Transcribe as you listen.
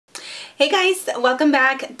Hey guys, welcome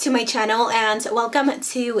back to my channel and welcome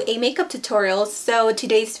to a makeup tutorial. So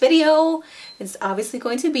today's video is obviously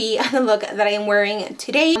going to be the look that I am wearing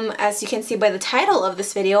today. As you can see by the title of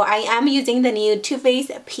this video, I am using the new Too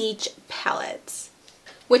Faced Peach palette,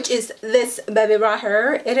 which is this baby right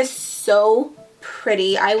here. It is so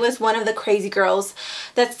pretty. I was one of the crazy girls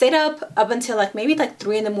that stayed up until maybe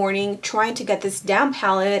 3 in the morning trying to get this damn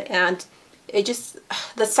palette, and it just,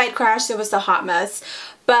 the site crashed. It was a hot mess,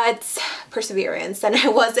 but perseverance, and I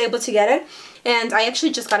was able to get it, and I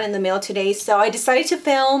actually just got it in the mail today. So I decided to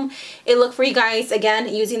film a look for you guys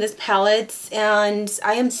again using this palette, and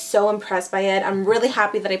I am so impressed by it. I'm really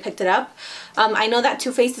happy that I picked it up. I know that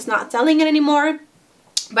Too Faced is not selling it anymore,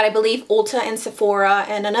 but I believe Ulta and Sephora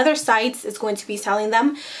and another sites is going to be selling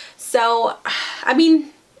them. So I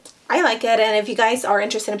mean, I like it, and if you guys are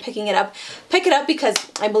interested in picking it up, pick it up because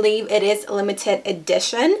I believe it is a limited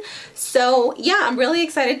edition. So yeah, I'm really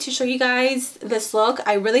excited to show you guys this look.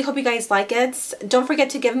 I really hope you guys like it. Don't forget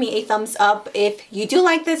to give me a thumbs up if you do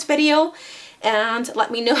like this video, and let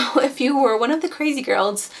me know if you were one of the crazy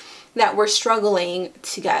girls that were struggling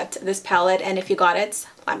to get this palette, and if you got it,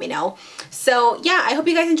 let me know. So yeah, I hope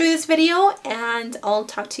you guys enjoy this video, and I'll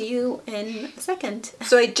talk to you in a second.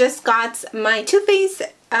 So I just got my Too Faced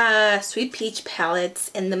Sweet Peach palettes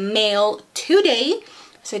in the mail today,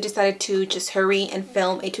 so I decided to just hurry and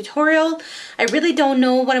film a tutorial. I really don't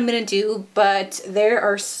know what I'm gonna do, but there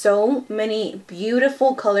are so many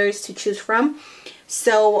beautiful colors to choose from,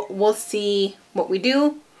 so we'll see what we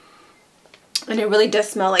do. And it really does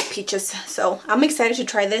smell like peaches, so I'm excited to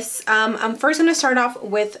try this. I'm first going to start off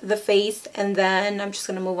with the face, and then I'm just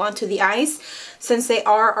going to move on to the eyes since they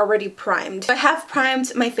are already primed. I have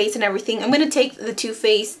primed my face and everything. I'm going to take the Too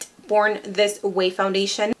Faced Born This Way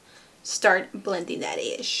foundation, start blending that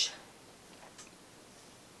ish.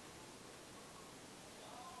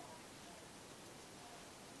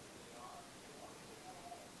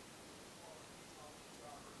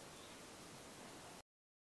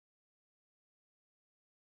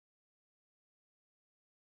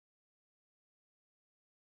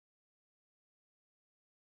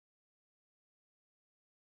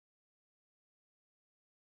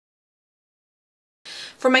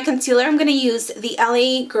 For my concealer, I'm going to use the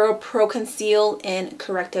LA Girl Pro Conceal in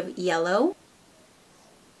Corrective Yellow.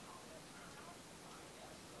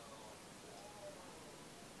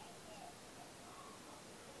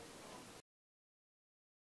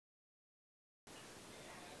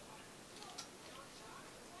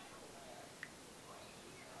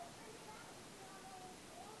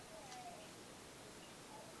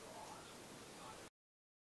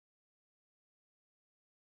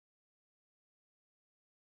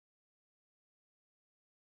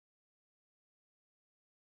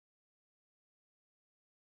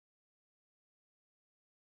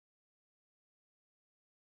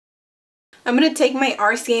 I'm going to take my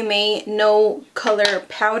RCMA No Color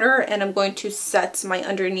Powder, and I'm going to set my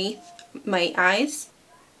underneath my eyes.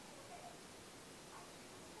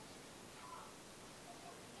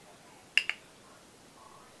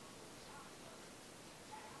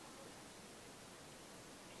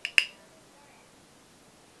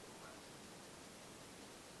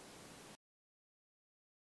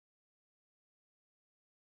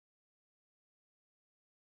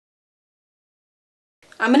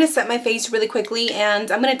 I'm going to set my face really quickly,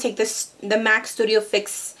 and I'm going to take the MAC Studio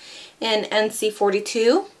Fix in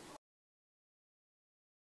NC42.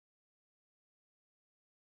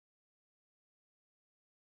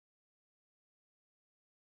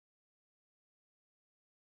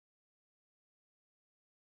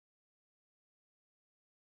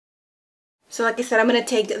 So like I said, I'm going to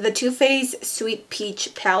take the Too Faced Sweet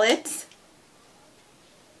Peach palette.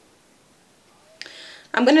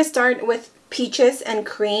 I'm going to start with Peaches and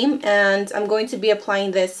Cream, and I'm going to be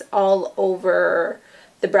applying this all over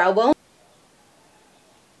the brow bone.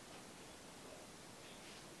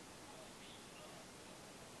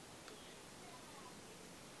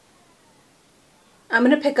 I'm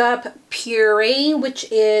going to pick up Puree,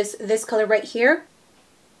 which is this color right here.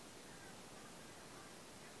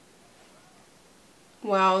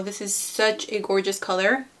 Wow, this is such a gorgeous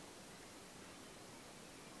color.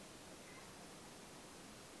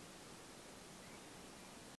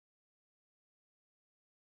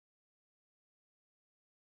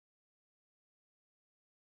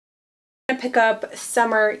 I'm going to pick up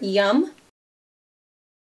Summer Yum.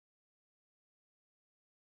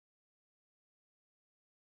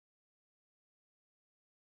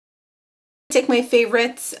 Take my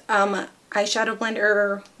favorite eyeshadow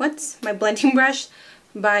blender, my blending brush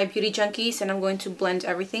by Beauty Junkies, and I'm going to blend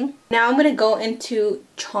everything. Now I'm going to go into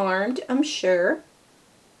Charmed, I'm sure.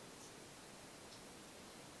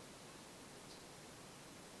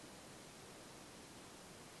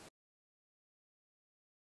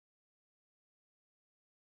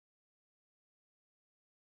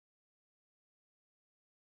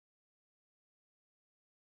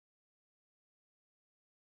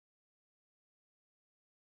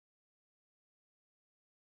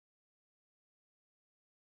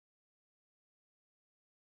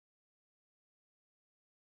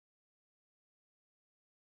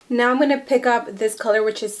 Now I'm going to pick up this color,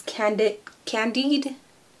 which is Candied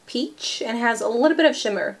Peach, and has a little bit of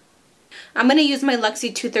shimmer. I'm going to use my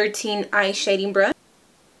Luxie 213 eye shading brush.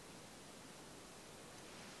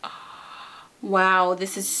 Wow,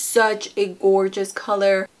 this is such a gorgeous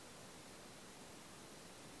color.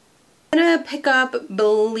 I'm going to pick up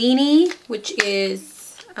Milani, which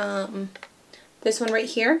is this one right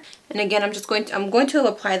here. And again, I'm going to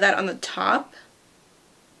apply that on the top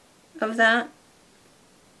of that.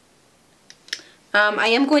 I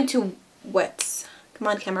am going to wet, come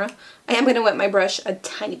on camera, I am going to wet my brush a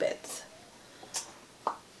tiny bit.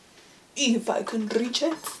 If I can reach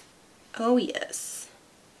it. Oh yes.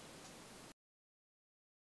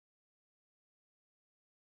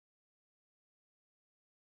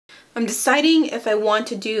 I'm deciding if I want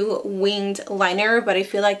to do winged liner, but I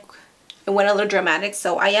feel like I went a little dramatic,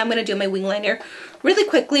 so I am going to do my wing liner really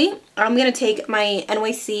quickly. I'm going to take my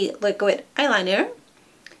NYC liquid eyeliner,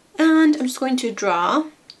 and I'm just going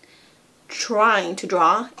to trying to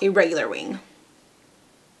draw a regular wing.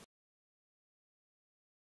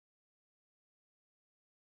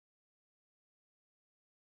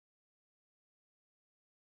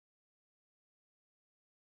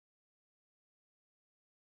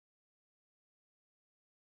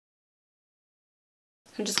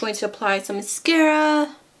 I'm just going to apply some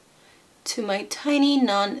mascara to my tiny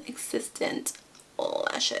non-existent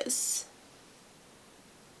lashes.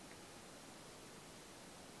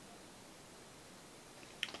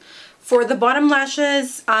 For the bottom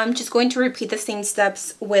lashes, I'm just going to repeat the same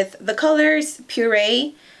steps with the colors: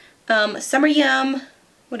 Puree, Summer Yum,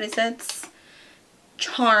 what is it?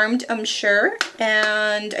 Charmed, I'm sure.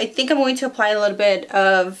 And I think I'm going to apply a little bit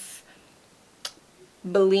of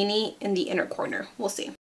Milani in the inner corner. We'll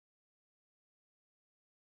see.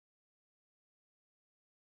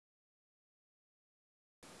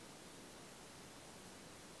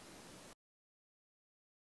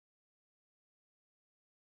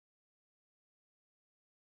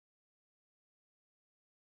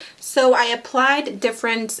 So I applied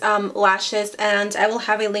different lashes, and I will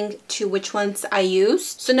have a link to which ones I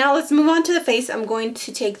used. So now let's move on to the face. I'm going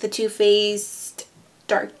to take the Too Faced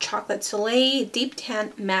Dark Chocolate Soleil Deep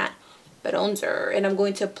Tan Matte Bronzer, and I'm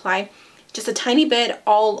going to apply just a tiny bit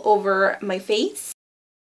all over my face.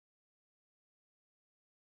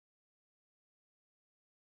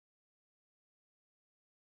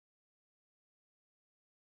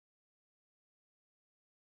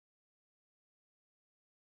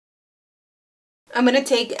 I'm going to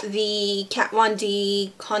take the Kat Von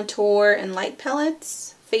D Contour and Light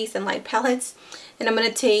Palettes, Face and Light Palettes, and I'm going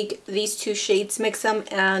to take these two shades, mix them,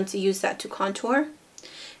 and use that to contour.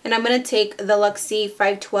 And I'm going to take the Luxie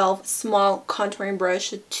 512 small contouring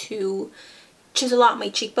brush to chisel out my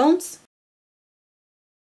cheekbones.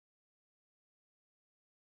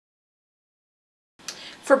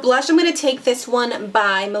 For blush, I'm going to take this one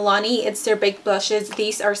by Milani. It's their baked blushes.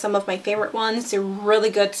 These are some of my favorite ones. They're really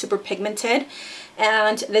good, super pigmented.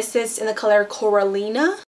 And this is in the color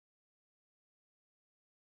Coralina.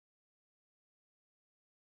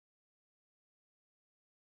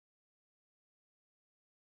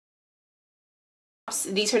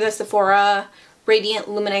 These are the Sephora Radiant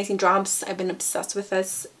Luminizing Drops. I've been obsessed with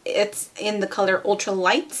this. It's in the color Ultra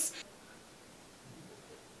Lights.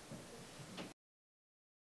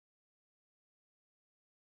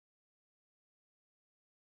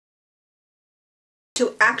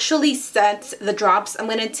 To actually set the drops, I'm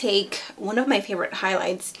going to take one of my favorite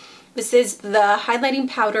highlights. This is the highlighting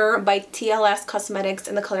powder by TLS Cosmetics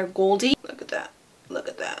in the color Goldie. Look at that. Look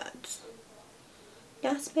at that.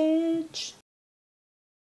 Yes, bitch.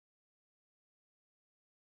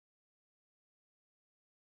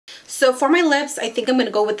 So for my lips, I think I'm going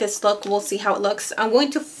to go with this look. We'll see how it looks. I'm going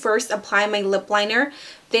to first apply my lip liner.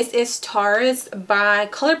 This is Tars by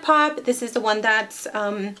ColourPop. This is the one that's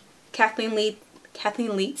Kathleen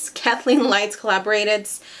Lights collaborated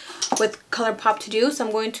with ColourPop to do. So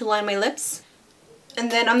I'm going to line my lips.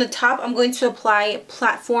 And then on the top, I'm going to apply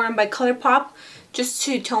Platform by ColourPop just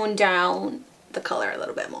to tone down the color a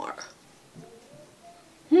little bit more.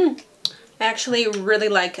 I actually really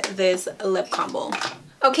like this lip combo.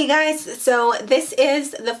 Okay guys, so this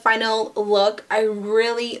is the final look. I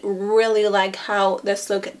really like how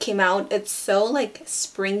this look came out. It's so like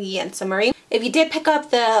springy and summery. If you did pick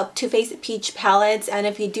up the Too Faced Peach palettes, and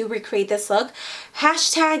if you do recreate this look,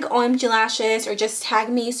 hashtag OMG Lashes or just tag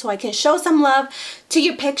me so I can show some love to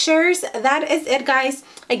your pictures. That is it guys.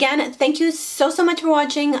 Again, thank you so much for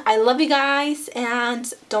watching. I love you guys,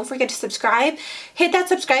 and don't forget to subscribe. Hit that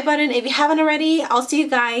subscribe button if you haven't already. I'll see you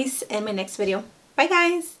guys in my next video. Bye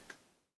guys!